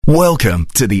Welcome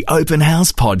to the Open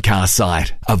House podcast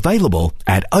site, available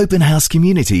at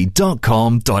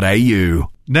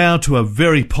openhousecommunity.com.au. Now to a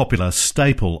very popular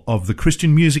staple of the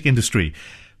Christian music industry.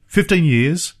 15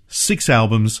 years, 6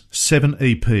 albums, 7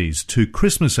 EPs, 2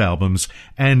 Christmas albums,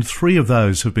 and 3 of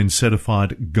those have been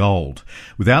certified gold.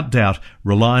 Without doubt,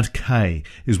 Relient K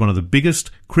is one of the biggest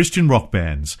Christian rock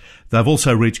bands. They've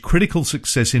also reached critical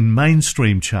success in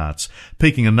mainstream charts,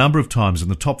 peaking a number of times in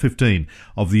the top 15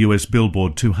 of the US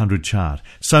Billboard 200 chart.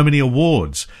 So many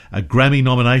awards, a Grammy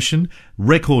nomination,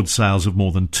 record sales of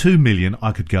more than 2 million,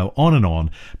 I could go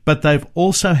on, but they've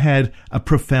also had a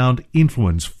profound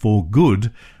influence for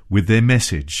good with their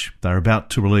message. They're about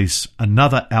to release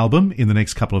another album in the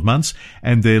next couple of months,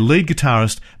 and their lead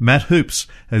guitarist, Matt Hoopes,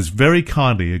 has very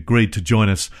kindly agreed to join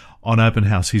us on Open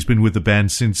House. He's been with the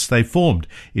band since they formed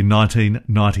in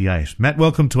 1998. Matt,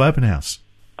 welcome to Open House.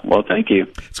 Well, thank you.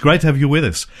 It's great to have you with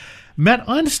us. Matt,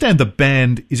 I understand the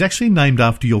band is actually named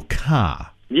after your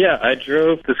car. Yeah, I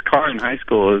drove this car in high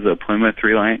school. It was a Plymouth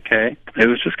Relient K. It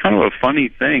was just kind of a funny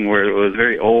thing where it was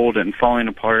very old and falling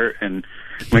apart, and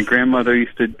my grandmother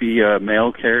used to be a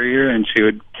mail carrier, and she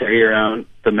would carry around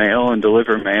the mail and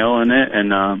deliver mail in it,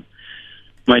 and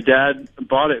my dad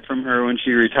bought it from her when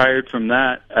she retired from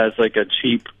that as like a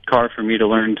cheap car for me to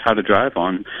learn how to drive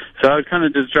on. So I would kind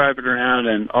of just drive it around,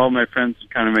 and all my friends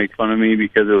would kind of make fun of me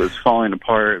because it was falling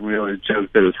apart, and we always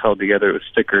joked that it was held together with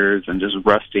stickers and just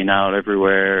rusting out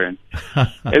everywhere. And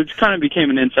it just kind of became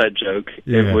an inside joke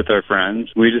with our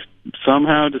friends. We just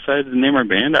somehow decided to name our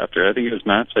band after it. I think it was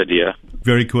Matt's idea.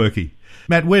 Very quirky.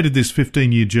 Matt, where did this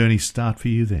 15-year journey start for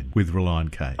you then with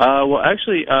Relient K?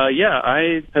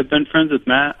 I have been friends with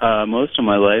Matt most of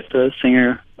my life, the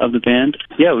singer of the band.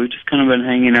 Yeah, we've just kind of been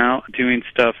hanging out, doing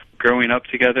stuff, growing up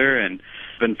together, and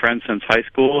been friends since high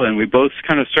school, and we both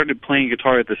kind of started playing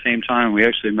guitar at the same time. We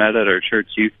actually met at our church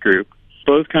youth group.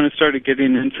 Both kind of started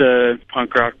getting into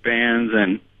punk rock bands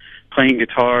and playing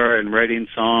guitar and writing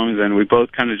songs, and we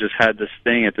both kind of just had this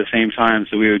thing at the same time,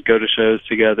 so we would go to shows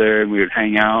together, and we would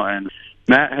hang out, and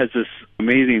Matt has this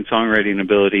amazing songwriting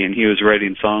ability, and he was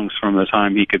writing songs from the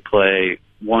time he could play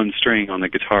one string on the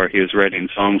guitar. He was writing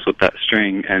songs with that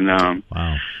string, and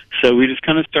wow. So we just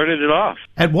kind of started it off.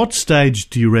 At what stage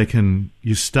do you reckon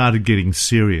you started getting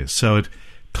serious? So it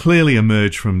clearly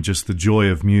emerged from just the joy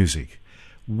of music.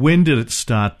 When did it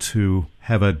start to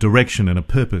have a direction and a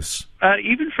purpose?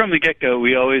 Even from the get-go,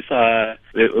 we always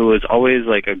it was always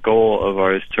like a goal of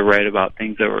ours to write about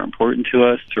things that were important to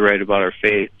us, to write about our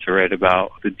faith, to write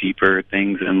about the deeper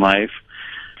things in life.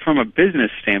 From a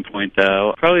business standpoint,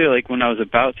 though, probably like when I was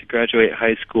about to graduate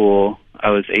high school, I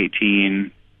was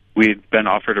 18, we had been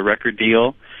offered a record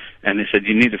deal, and they said,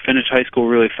 you need to finish high school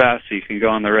really fast so you can go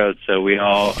on the road. So we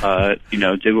all,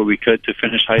 did what we could to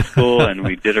finish high school, and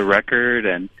we did a record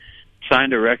and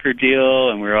signed a record deal,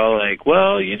 and we were all like,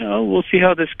 well, we'll see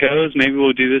how this goes. Maybe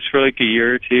we'll do this for like a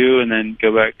year or two and then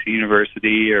go back to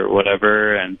university or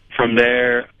whatever. And from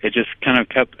there, it just kind of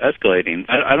kept escalating.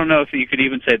 I don't know if you could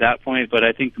even say that point, but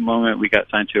I think the moment we got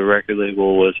signed to a record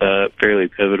label was a fairly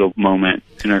pivotal moment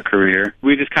in our career.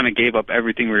 We just kind of gave up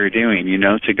everything we were doing,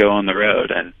 to go on the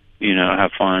road and,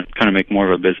 have fun, kind of make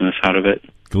more of a business out of it.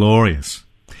 Glorious.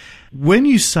 When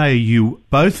you say you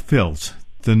both felt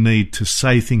the need to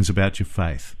say things about your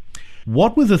faith,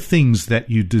 what were the things that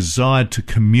you desired to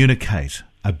communicate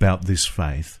about this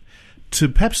faith to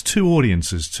perhaps two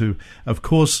audiences, to, of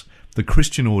course, the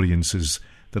Christian audiences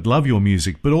that love your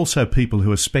music, but also people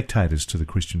who are spectators to the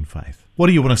Christian faith? What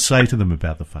do you want to say to them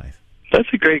about the faith? That's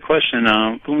a great question.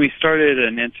 When we started,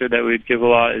 an answer that we'd give a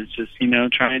lot is just,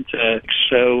 trying to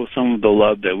show some of the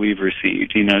love that we've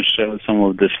received, show some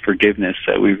of this forgiveness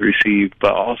that we've received,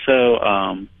 but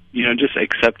also, just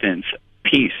acceptance,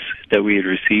 peace that we had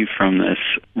received from this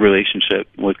relationship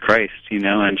with Christ,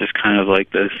 and just kind of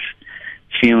like this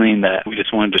feeling that we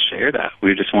just wanted to share that.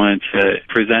 We just wanted to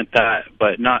present that,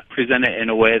 but not present it in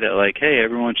a way that like, hey,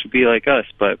 everyone should be like us,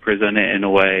 but present it in a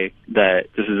way that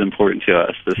this is important to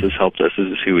us. This has helped us. This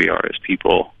is who we are as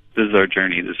people. This is our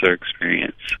journey. This is our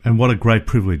experience. And what a great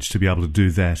privilege to be able to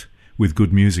do that with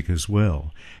good music as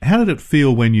well. How did it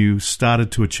feel when you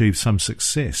started to achieve some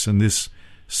success and this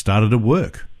started to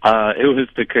work? It was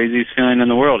the craziest feeling in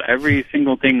the world. Every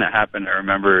single thing that happened, I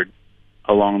remembered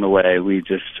along the way. We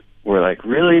just were like,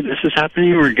 really? This is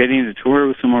happening? We're getting to tour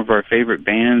with some of our favorite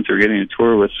bands. We're getting to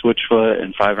tour with Switchfoot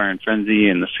and Five Iron Frenzy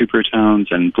and the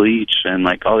Supertones and Bleach and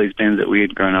like all these bands that we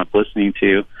had grown up listening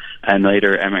to, and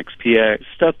later MXPX,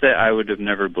 stuff that I would have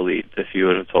never believed if you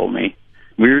would have told me.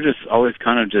 We were just always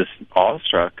kind of just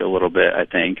awestruck a little bit, I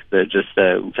think, that just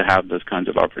to have those kinds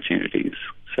of opportunities.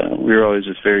 So we were always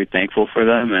just very thankful for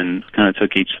them and kind of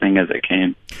took each thing as it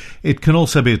came. It can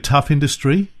also be a tough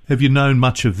industry. Have you known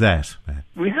much of that, Matt?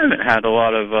 We haven't had a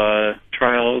lot of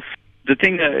trials. The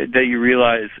thing that you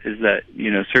realize is that,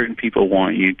 certain people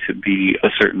want you to be a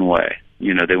certain way.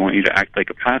 They want you to act like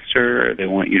a pastor, or they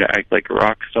want you to act like a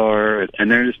rock star, and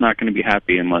they're just not going to be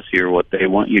happy unless you're what they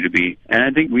want you to be. And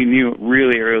I think we knew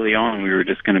really early on we were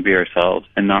just going to be ourselves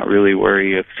and not really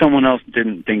worry if someone else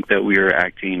didn't think that we were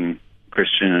acting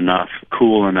Christian enough,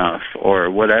 cool enough, or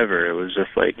whatever. It was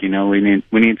just like, we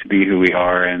need to be who we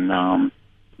are, and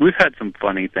we've had some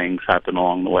funny things happen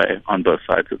along the way on both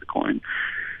sides of the coin.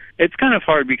 It's kind of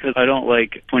hard because I don't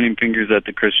like pointing fingers at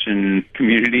the Christian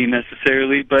community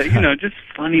necessarily, but, just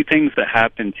funny things that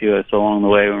happened to us along the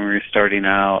way when we were starting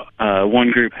out.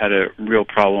 One group had a real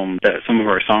problem that some of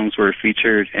our songs were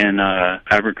featured in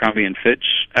Abercrombie & Fitch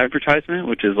advertisement,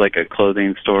 which is like a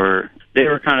clothing store. They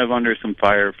were kind of under some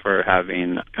fire for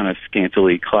having kind of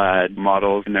scantily clad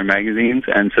models in their magazines,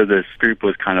 and so this group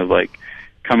was kind of like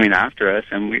coming after us,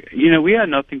 and we had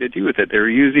nothing to do with it. They were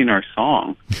using our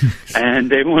song, and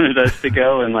they wanted us to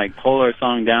go and like pull our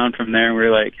song down from there, and we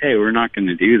were like, hey, we're not going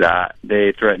to do that.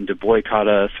 They threatened to boycott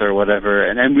us or whatever,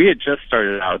 and we had just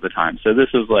started out at the time, so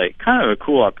this was like kind of a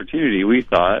cool opportunity. We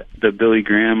thought the Billy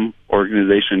Graham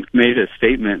organization made a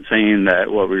statement saying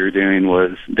that what we were doing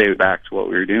was, they backed what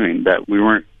we were doing, that we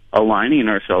weren't aligning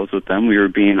ourselves with them. We were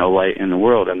being a light in the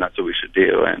world, and that's what we should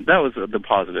do. And that was the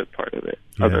positive part of it,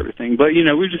 of everything. But,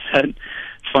 we just had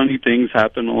funny things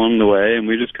happen along the way, and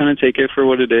we just kind of take it for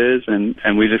what it is, and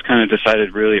we just kind of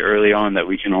decided really early on that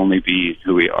we can only be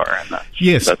who we are, and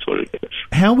that's what it is.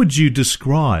 How would you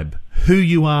describe who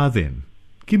you are then?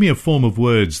 Give me a form of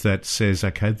words that says,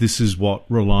 okay, this is what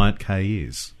Reliant K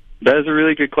is. That is a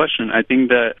really good question. I think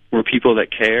that we're people that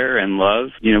care and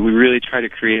love. We really try to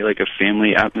create like a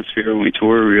family atmosphere when we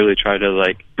tour. We really try to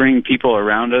like bring people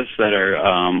around us that are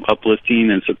uplifting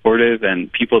and supportive,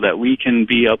 and people that we can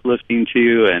be uplifting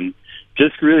to, and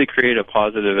just really create a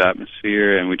positive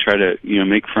atmosphere. And we try to,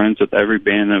 make friends with every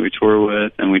band that we tour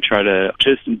with, and we try to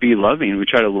just be loving. We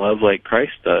try to love like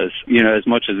Christ does, as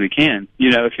much as we can.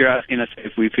 If you're asking us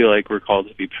if we feel like we're called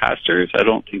to be pastors, I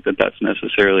don't think that that's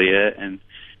necessarily it. And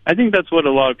I think that's what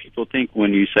a lot of people think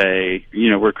when you say,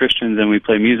 we're Christians and we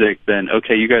play music, then,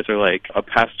 okay, you guys are like a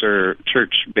pastor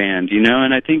church band,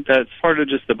 and I think that's part of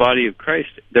just the body of Christ.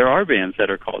 There are bands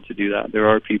that are called to do that. There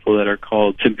are people that are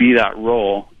called to be that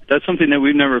role. That's something that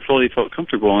we've never fully felt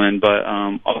comfortable in, but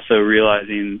also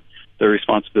realizing the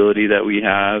responsibility that we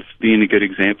have, being a good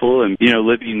example, and,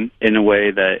 living in a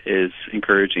way that is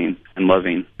encouraging and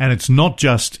loving. And it's not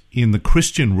just in the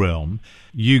Christian realm.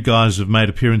 You guys have made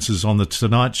appearances on The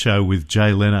Tonight Show with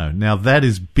Jay Leno. Now, that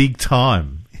is big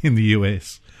time in the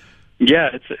US.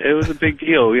 Yeah, it was a big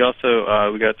deal. We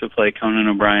also we got to play Conan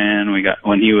O'Brien.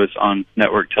 When he was on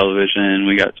network television,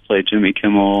 we got to play Jimmy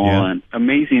Kimmel, and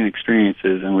amazing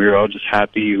experiences, and we were all just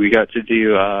happy. We got to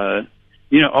do,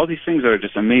 all these things are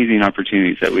just amazing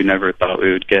opportunities that we never thought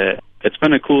we would get. It's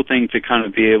been a cool thing to kind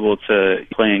of be able to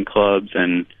play in clubs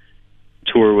and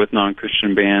tour with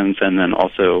non-Christian bands, and then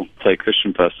also play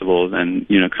Christian festivals, and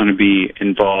kind of be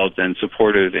involved and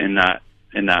supportive in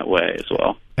that way as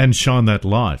well. And shine that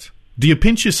light. Do you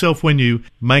pinch yourself when you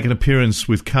make an appearance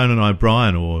with Conan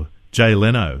O'Brien or Jay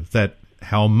Leno that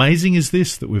how amazing is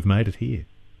this that we've made it here?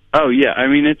 Oh, yeah. I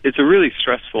mean, it's a really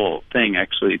stressful thing,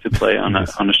 actually, to play on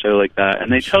a show like that. And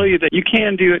they tell you that you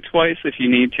can do it twice if you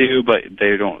need to, but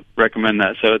they don't recommend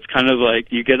that. So it's kind of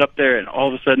like you get up there and all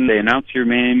of a sudden they announce your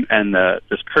name and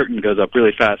this curtain goes up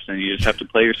really fast and you just have to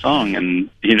play your song and,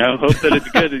 hope that it's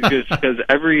good, because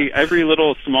every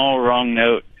little small wrong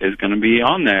note is going to be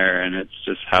on there, and it's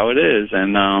just how it is.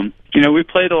 And, we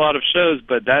played a lot of shows,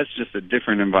 but that's just a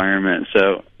different environment.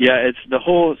 So, yeah, it's the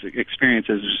whole experience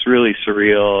is just really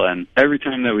surreal, and every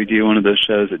time that we do one of those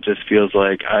shows, it just feels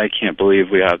like, I can't believe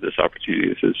we have this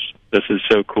opportunity. This is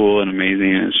so cool and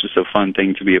amazing, and it's just a fun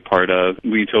thing to be a part of.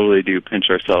 We totally do pinch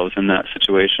ourselves in that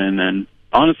situation, and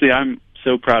honestly, I'm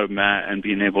so proud of Matt and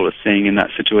being able to sing in that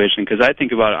situation, because I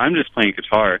think about it, I'm just playing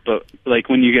guitar, but like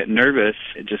when you get nervous,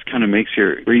 it just kind of makes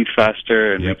your breathe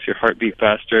faster and makes your heart beat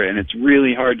faster, and it's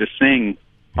really hard to sing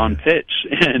on pitch,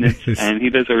 and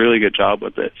he does a really good job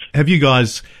with it. Have you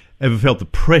guys ever felt the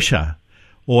pressure,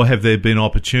 or have there been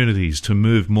opportunities to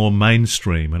move more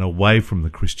mainstream and away from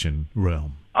the Christian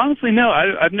realm? Honestly, no.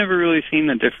 I've never really seen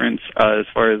the difference as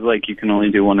far as like you can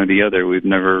only do one or the other. We've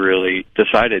never really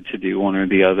decided to do one or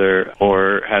the other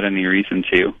or had any reason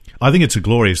to. I think it's a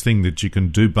glorious thing that you can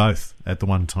do both at the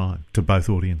one time to both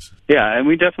audiences. Yeah, and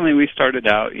we started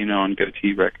out, on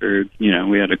Goatee Records.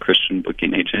 We had a Christian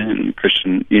booking agent and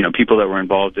Christian, people that were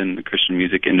involved in the Christian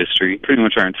music industry. Pretty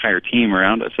much our entire team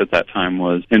around us at that time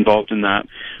was involved in that.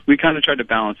 We kind of tried to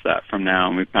balance that from now,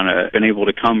 and we've kind of been able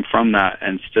to come from that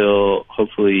and still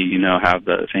hopefully, have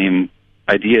the same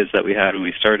ideas that we had when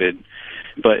we started.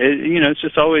 But, it's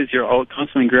just always, you're all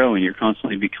constantly growing. You're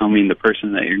constantly becoming the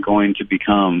person that you're going to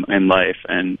become in life.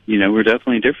 And, we're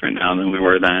definitely different now than we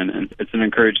were then. And it's an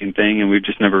encouraging thing, and we've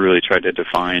just never really tried to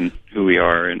define who we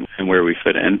are and where we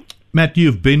fit in. Matt,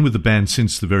 you've been with the band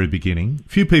since the very beginning.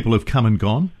 Few people have come and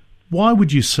gone. Why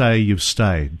would you say you've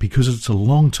stayed? Because it's a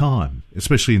long time,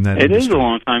 especially in that industry. It is a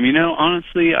long time.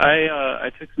 Honestly,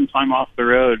 I took some time off the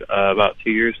road about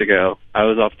 2 years ago. I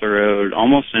was off the road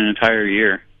almost an entire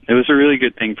year. It was a really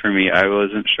good thing for me. I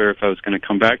wasn't sure if I was going to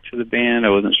come back to the band. I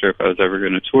wasn't sure if I was ever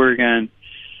going to tour again.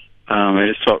 I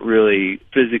just felt really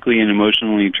physically and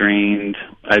emotionally drained.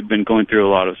 I'd been going through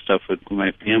a lot of stuff with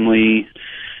my family.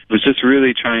 I was just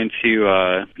really trying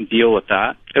to deal with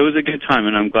that. It was a good time,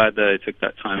 and I'm glad that I took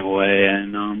that time away.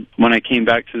 And when I came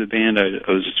back to the band,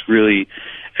 I was just really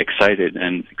excited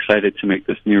to make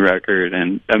this new record,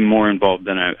 and I'm more involved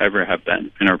than I ever have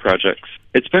been in our projects.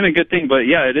 It's been a good thing, but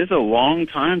yeah, it is a long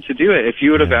time to do it. If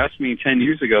you would have asked me 10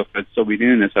 years ago if I'd still be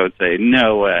doing this, I would say,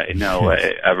 no way,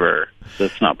 ever.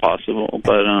 That's not possible,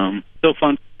 but still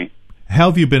fun for me. How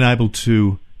have you been able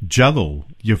to juggle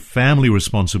your family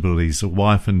responsibilities, a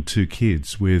wife and 2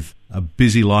 kids, with a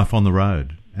busy life on the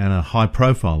road and a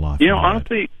high-profile life?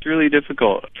 Honestly, it's really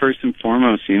difficult. First and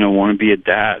foremost, want to be a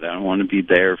dad. I want to be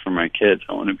there for my kids.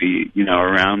 I want to be,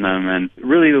 around them. And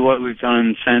really what we've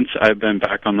done since I've been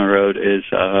back on the road is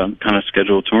kind of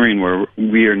scheduled touring where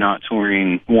we are not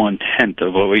touring 1/10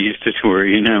 of what we used to tour.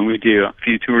 We do a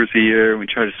few tours a year. We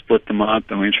try to split them up,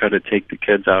 and we try to take the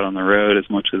kids out on the road as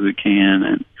much as we can.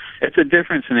 And it's a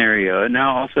different scenario. And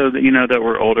now also that, that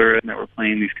we're older and that we're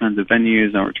playing these kinds of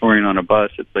venues and we're touring on a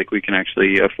bus, it's like we can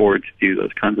actually afford to do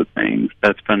those kinds of things.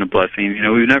 That's been a blessing.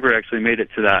 We've never actually made it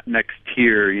to that next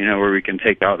tier, where we can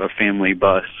take out a family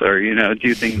bus or,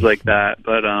 do things like that.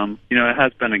 But, it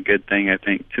has been a good thing, I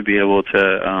think, to be able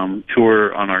to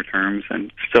tour on our terms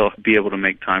and still be able to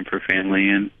make time for family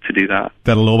and to do that.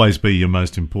 That'll always be your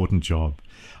most important job.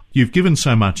 You've given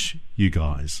so much, you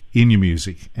guys, in your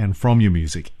music and from your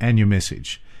music and your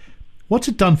message. What's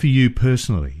it done for you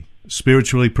personally,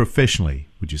 spiritually, professionally,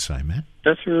 would you say, Matt?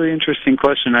 That's a really interesting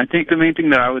question. I think the main thing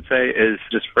that I would say is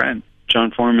just friends.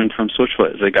 John Foreman from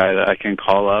Switchfoot is a guy that I can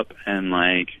call up and,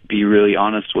 be really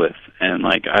honest with. And,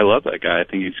 I love that guy. I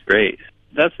think he's great.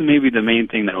 That's maybe the main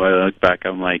thing that when I look back,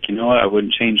 I'm like, you know what, I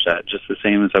wouldn't change that, just the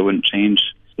same as I wouldn't change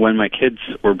when my kids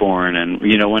were born and,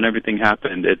 when everything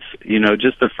happened. It's,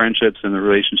 just the friendships and the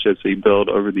relationships we build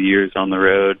over the years on the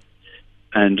road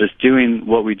and just doing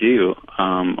what we do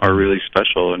are really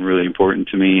special and really important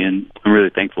to me, and I'm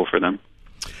really thankful for them.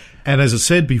 And as I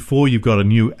said before, you've got a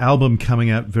new album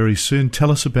coming out very soon. Tell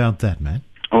us about that, Matt.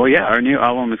 Oh, yeah, our new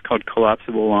album is called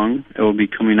Collapsible Lung. It will be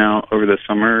coming out over the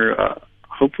summer,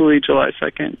 hopefully July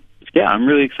 2nd. Yeah, I'm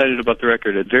really excited about the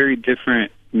record. It's very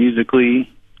different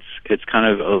musically. It's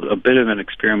kind of a bit of an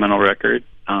experimental record,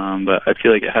 but I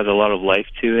feel like it has a lot of life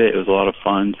to it. It was a lot of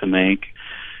fun to make,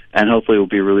 and hopefully we'll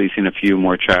be releasing a few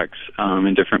more tracks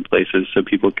in different places so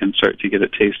people can start to get a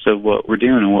taste of what we're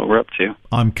doing and what we're up to.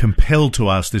 I'm compelled to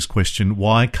ask this question.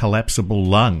 Why Collapsible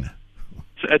Lung?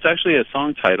 It's actually a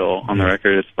song title on the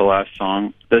record. It's the last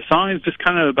song. The song is just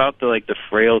kind of about the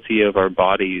frailty of our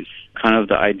bodies, kind of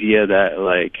the idea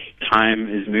that, time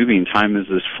is moving. Time is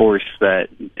this force that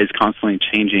is constantly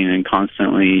changing and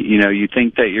constantly, you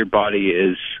think that your body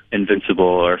is invincible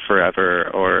or forever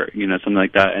or, something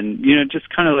like that. And, just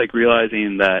kind of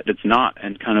realizing that it's not,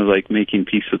 and kind of making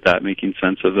peace with that, making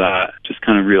sense of that, just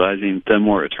kind of realizing the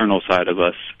more eternal side of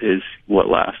us is what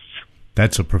lasts.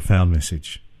 That's a profound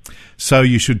message. So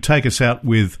you should take us out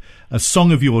with a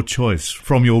song of your choice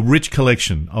from your rich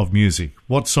collection of music.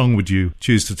 What song would you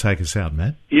choose to take us out,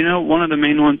 Matt? One of the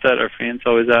main ones that our fans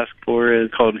always ask for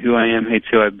is called Who I Am, Hates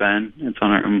Who I've Been. It's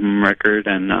on our record,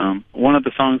 and one of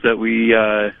the songs that we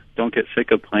don't get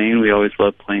sick of playing. We always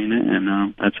love playing it,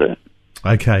 and that's it.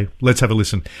 Okay, let's have a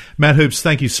listen. Matt Hoopes,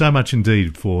 thank you so much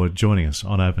indeed for joining us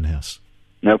on Open House.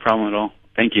 No problem at all.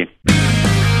 Thank you.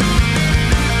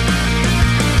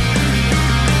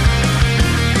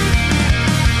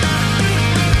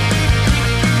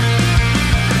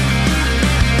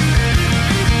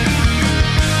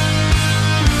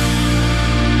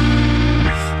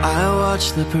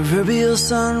 Watch the proverbial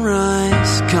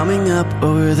sunrise coming up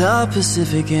over the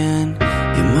Pacific, and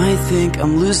You might think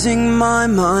I'm losing my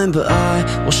mind, but I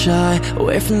will shy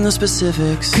away from the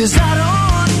specifics. 'Cause I don't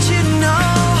want you to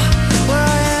know where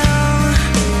I am.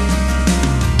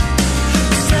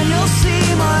 'Cause then you'll see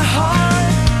my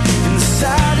heart in the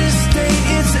saddest state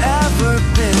it's ever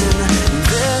been.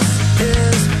 This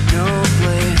is no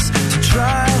place to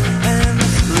try and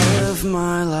live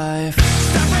my life.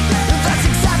 That's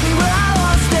exactly where I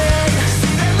lost it.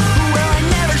 Where I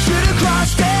never should have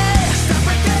crossed it.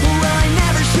 Where I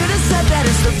never should have said that.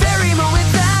 It's the very moment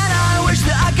that I wish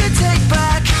that I could take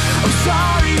back. I'm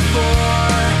sorry for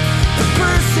the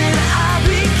person I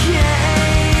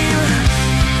became.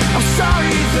 I'm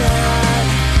sorry that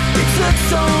it took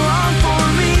so long for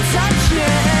me to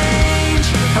change.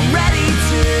 I'm ready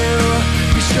to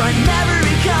be sure I never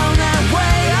become that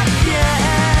way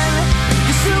again.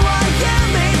 'Cause who I am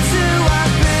made to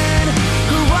I've been.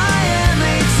 Who I am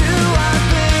made to I've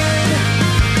been.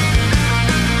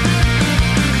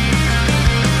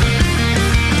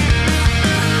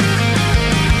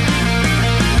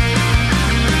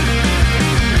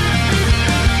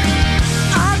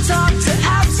 I talked to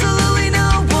absolutely no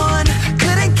one.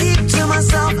 Couldn't keep to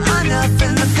myself enough,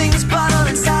 and the things bottled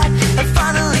inside have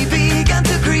finally begun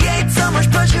to create so much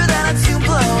pressure that I'd soon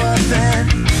blow up.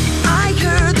 And I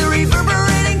heard the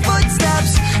reverberating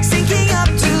footsteps sinking up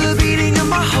to the beating of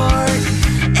my heart.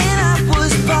 And I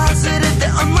was positive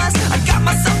that unless I got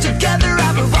myself together, I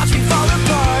would watch me fall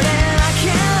apart. And I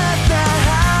can't let that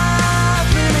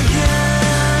happen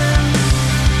again.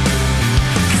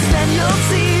 'Cause then you'll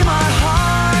see my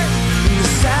heart in the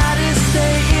saddest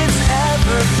state it's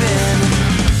ever been.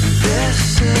 This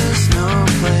is no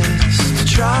place to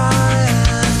try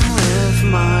and live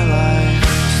my life.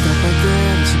 Stop right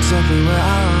there, that's exactly where I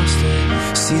lost it.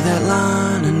 See that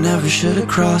line, I never should have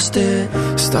crossed it.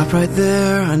 Stop right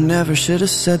there, I never should have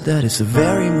said that. It's the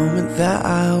very moment that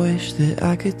I wish that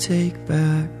I could take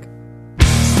back.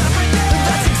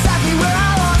 That's exactly where I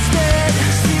lost it.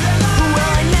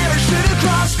 Where I never should have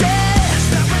crossed it.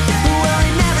 Where I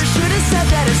never should have said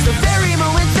that. It's the very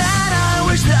moment that I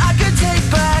wish that I could take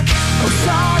back. I'm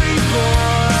sorry for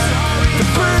the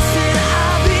person I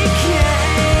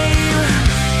became.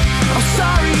 I'm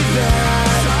sorry that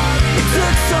it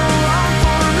took so long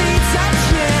for me to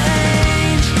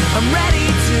change. I'm ready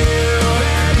to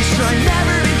be sure I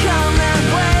never become that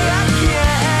way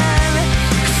again.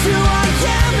 'Cause who I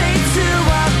am made to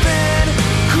I've been.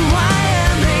 Who I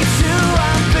am made to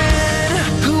I've been.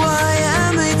 Who I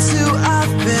am made to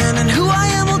I've been. And who I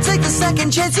am will take the second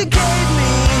chance you gave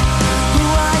me. Who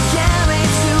I am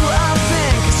made to I've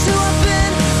been. 'Cause who I've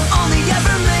been only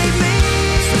ever made me.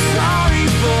 So sorry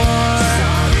for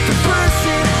the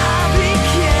person I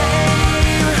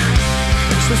became.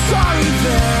 So sorry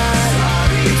that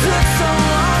it took so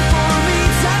long for me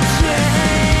to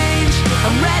change.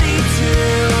 I'm ready to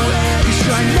be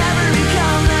sure I never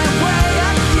become that way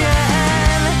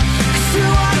again. 'Cause who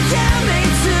I am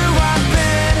made to I've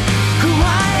been. Who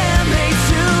I am made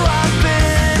to I've been.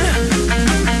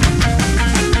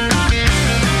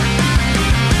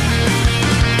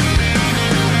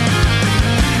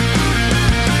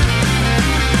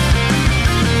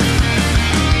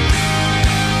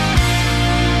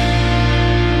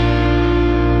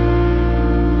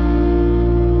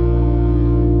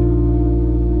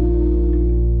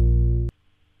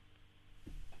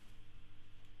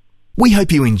 We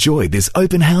hope you enjoyed this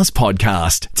Open House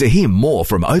podcast. To hear more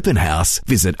from Open House,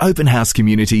 visit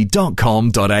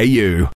openhousecommunity.com.au.